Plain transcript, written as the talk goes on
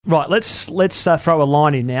Right, let's throw a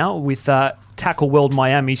line in now with Tackle World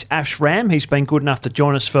Miami's Ash Ramm. He's been good enough to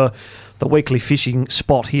join us for the weekly fishing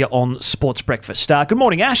spot here on Sports Breakfast. Good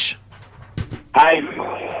morning, Ash. Hey,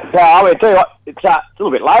 so I will tell you what, it's a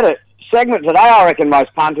little bit later. Segment today, I reckon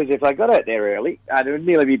most punters, if they got out there early, they would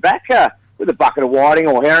nearly be back with a bucket of whiting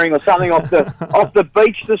or herring or something off the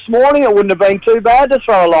beach this morning. It wouldn't have been too bad to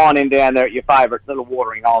throw a line in down there at your favourite little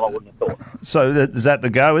watering hole, I wouldn't have thought. So is that the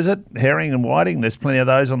go, is it? Herring and whiting? There's plenty of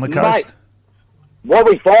those on the coast? Mate, what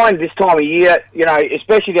we find this time of year,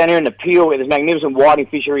 especially down here in the Peel, where there's magnificent whiting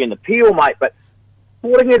fishery in the Peel, mate, but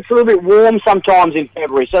water gets a little bit warm sometimes in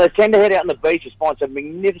February, so they tend to head out on the beaches, find some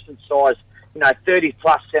magnificent size,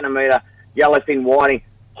 30-plus centimetre yellowfin whiting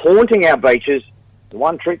haunting our beaches. The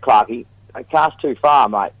one trick, Clarkie, they cast too far,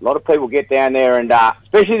 mate. A lot of people get down there and,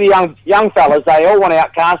 especially the young fellas, they all want to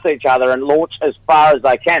outcast each other and launch as far as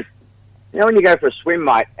they can. When you go for a swim,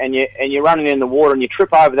 mate, and you're running in the water and you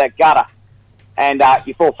trip over that gutter and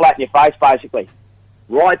you fall flat in your face, basically.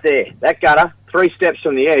 Right there, that gutter, 3 steps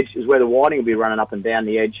from the edge, is where the whiting will be running up and down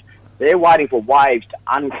the edge. They're waiting for waves to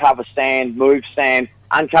uncover sand, move sand,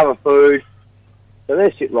 uncover food. So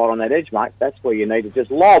they sit right on that edge, mate. That's where you need to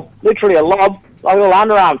just lob, literally a lob, like a little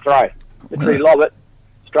underarm throw. Literally lob it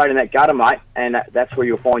straight in that gutter, mate, and that's where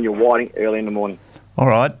you'll find your whiting early in the morning. All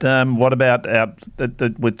right. What about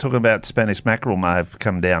we're talking about Spanish mackerel may have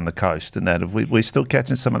come down the coast and that. Are we still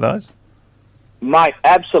catching some of those? Mate,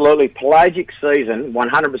 absolutely. Pelagic season,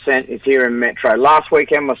 100% is here in Metro. Last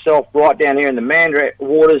weekend myself, right down here in the Mandurah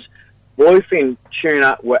waters, bluefin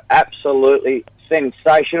tuna were absolutely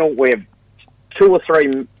sensational. We have 2 or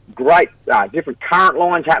 3 great different current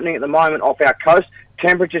lines happening at the moment off our coast.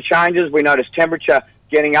 Temperature changes. We noticed temperature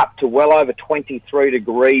getting up to well over 23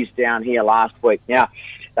 degrees down here last week. Now,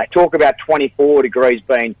 they talk about 24 degrees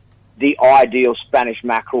being the ideal Spanish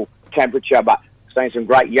mackerel temperature, but seeing some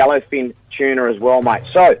great yellowfin tuna as well, mate.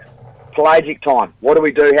 So, pelagic time. What do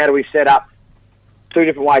we do? How do we set up? 2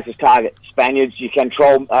 different ways to target Spaniards. You can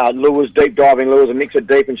troll lures, deep diving lures, a mix of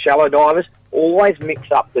deep and shallow divers. Always mix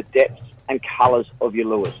up the depths and colours of your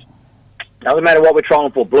lures. Doesn't matter what we're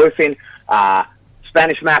trolling for, bluefin,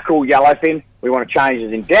 Spanish mackerel, yellowfin. We want to change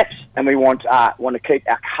it in depths, and we want to keep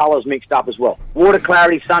our colours mixed up as well. Water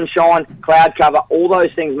clarity, sunshine, cloud cover, all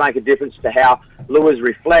those things make a difference to how lures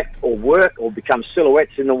reflect or work or become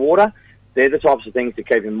silhouettes in the water. They're the types of things to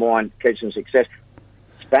keep in mind, keep some success.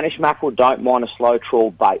 Spanish mackerel don't mind a slow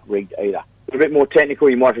trawl bait rigged either. A little bit more technical,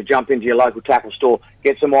 you might have to jump into your local tackle store,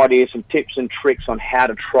 get some ideas, some tips and tricks on how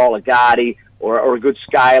to troll a guardie or a good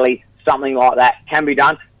scaly, something like that can be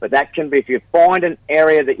done. But that can be, if you find an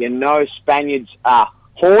area that Spaniards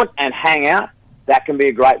haunt and hang out, that can be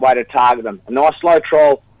a great way to target them. A nice slow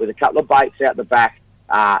troll with a couple of baits out the back,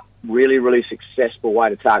 really, really successful way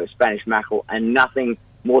to target Spanish mackerel, and nothing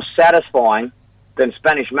more satisfying than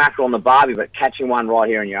Spanish mackerel on the barbie, but catching one right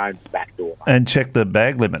here in your own back door. Mate. And check the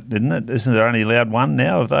bag limit, isn't it? Isn't there only allowed one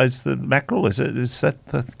now of those, the mackerel? Is that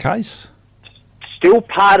the case? Still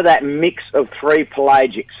part of that mix of 3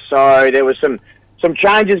 pelagics. So there was some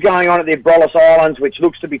changes going on at the Abrolhos Islands, which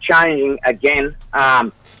looks to be changing again.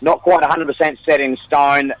 Not quite 100% set in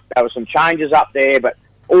stone. There were some changes up there, but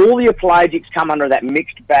all your pelagics come under that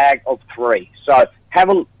mixed bag of 3. So have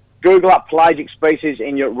a Google up pelagic species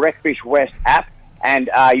in your Wreckfish West app,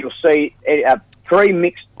 and you'll see 3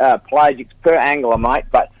 mixed pelagics per angler, mate.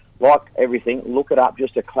 But like everything, look it up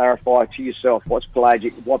just to clarify to yourself what's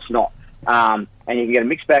pelagic, what's not. And you can get a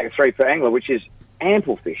mixed bag of 3 per angler, which is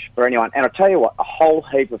ample fish for anyone. And I'll tell you what, a whole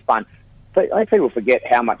heap of fun. I think people forget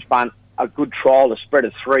how much fun a good trial, a spread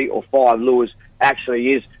of 3 or 5 lures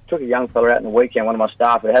actually is. Took a young fella out in the weekend, one of my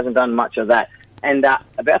staff, who hasn't done much of that. And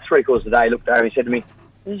about 3/4 of the day, he looked over and he said to me,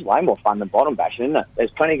 "This is way more fun than bottom bashing, isn't it?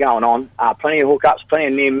 There's plenty going on, plenty of hookups, plenty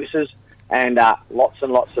of near misses, and lots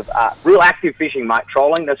and lots of real active fishing, mate.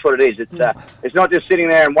 Trolling, that's what it is. It's not just sitting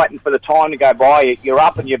there and waiting for the time to go by. You're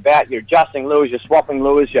up and you're about, you're adjusting lures, you're swapping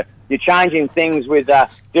lures, you're changing things with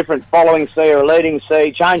different following sea or leading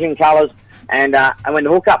sea, changing colours, and when the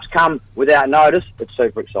hookups come without notice, it's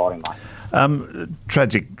super exciting, mate."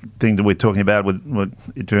 Tragic thing that we're talking about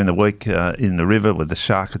with during the week in the river with the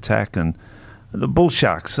shark attack and the bull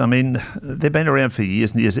sharks. I mean, they've been around for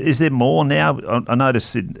years and years. Is there more now? I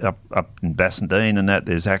noticed up in Bassendean and that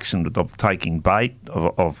there's action of taking bait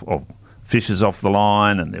of fishes off the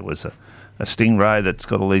line, and there was a stingray that's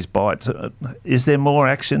got all these bites. Is there more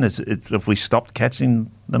action? Have we stopped catching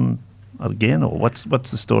them again, or what's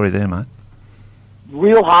the story there, mate?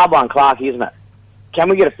 Real hard one, Clarkie, isn't it? Can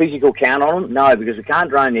we get a physical count on them? No, because we can't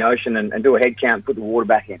drain the ocean and do a head count and put the water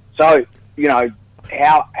back in. So,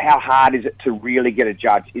 how hard is it to really get a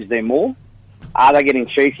judge? Is there more? Are they getting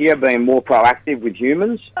cheekier, being more proactive with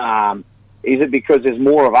humans? Is it because there's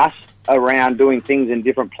more of us around doing things in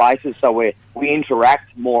different places, so we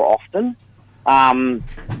interact more often?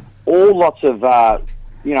 All lots of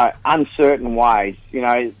uncertain ways,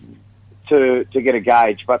 to get a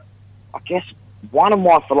gauge. But I guess one of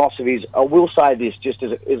my philosophies, I will say this just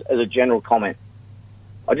as a general comment.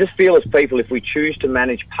 I just feel as people, if we choose to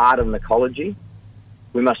manage part of an ecology,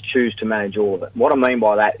 we must choose to manage all of it. What I mean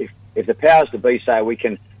by that, if the powers to be say we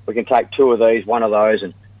can take 2 of these, 1 of those,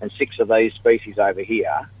 and 6 of these species over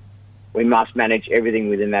here, we must manage everything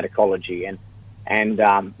within that ecology. And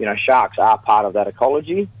sharks are part of that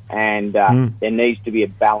ecology, and there needs to be a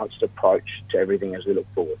balanced approach to everything as we look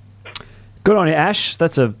forward. Good on you, Ash.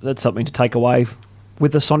 That's something to take away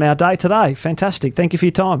with us on our day today. Fantastic. Thank you for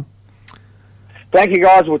your time. Thank you,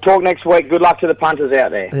 guys. We'll talk next week. Good luck to the punters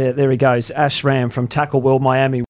out there. There he goes. Ash Ramm from Tackle World Miami.